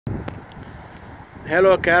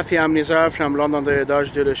Hello Cathy, I'm Nizar from London the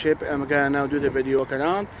Dodge dealership. I'm gonna now do the video walk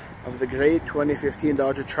around of the great 2015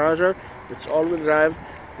 Dodge Charger. It's all-wheel drive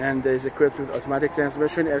and is equipped with automatic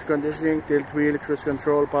transmission, air conditioning, tilt wheel, cruise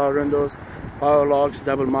control, power windows, power locks,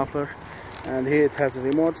 double muffler. And here it has a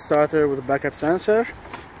remote starter with a backup sensor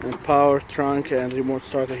and power trunk and remote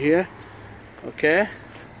starter here. Okay,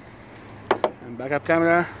 and backup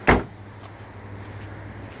camera.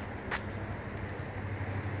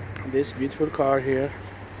 This beautiful car here.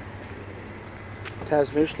 It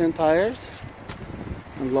has Michelin tires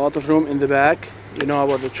and a lot of room in the back. You know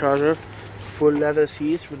about the Charger. Full leather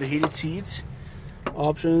seats with the heated seats,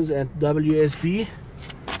 options, and WSB.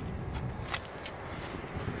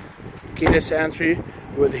 Keyless entry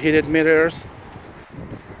with heated mirrors.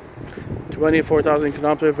 24,000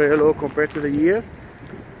 kilometers, very low compared to the year.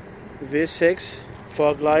 V6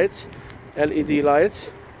 fog lights, LED lights.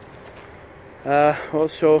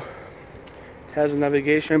 Also it has a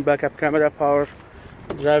navigation, backup camera, power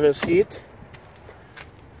driver seat.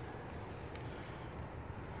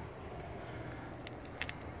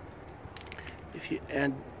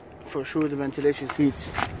 And for sure the ventilation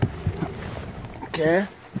seats. Okay,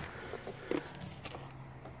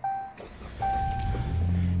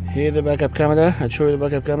 here the backup camera. I'll show you the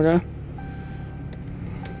backup camera.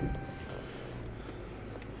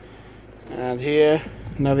 And here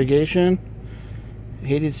navigation,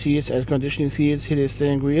 heated seats, air conditioning seats, heated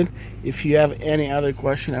steering wheel. If you have any other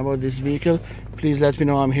question about this vehicle, please let me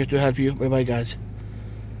know. I'm here to help you. Bye bye guys.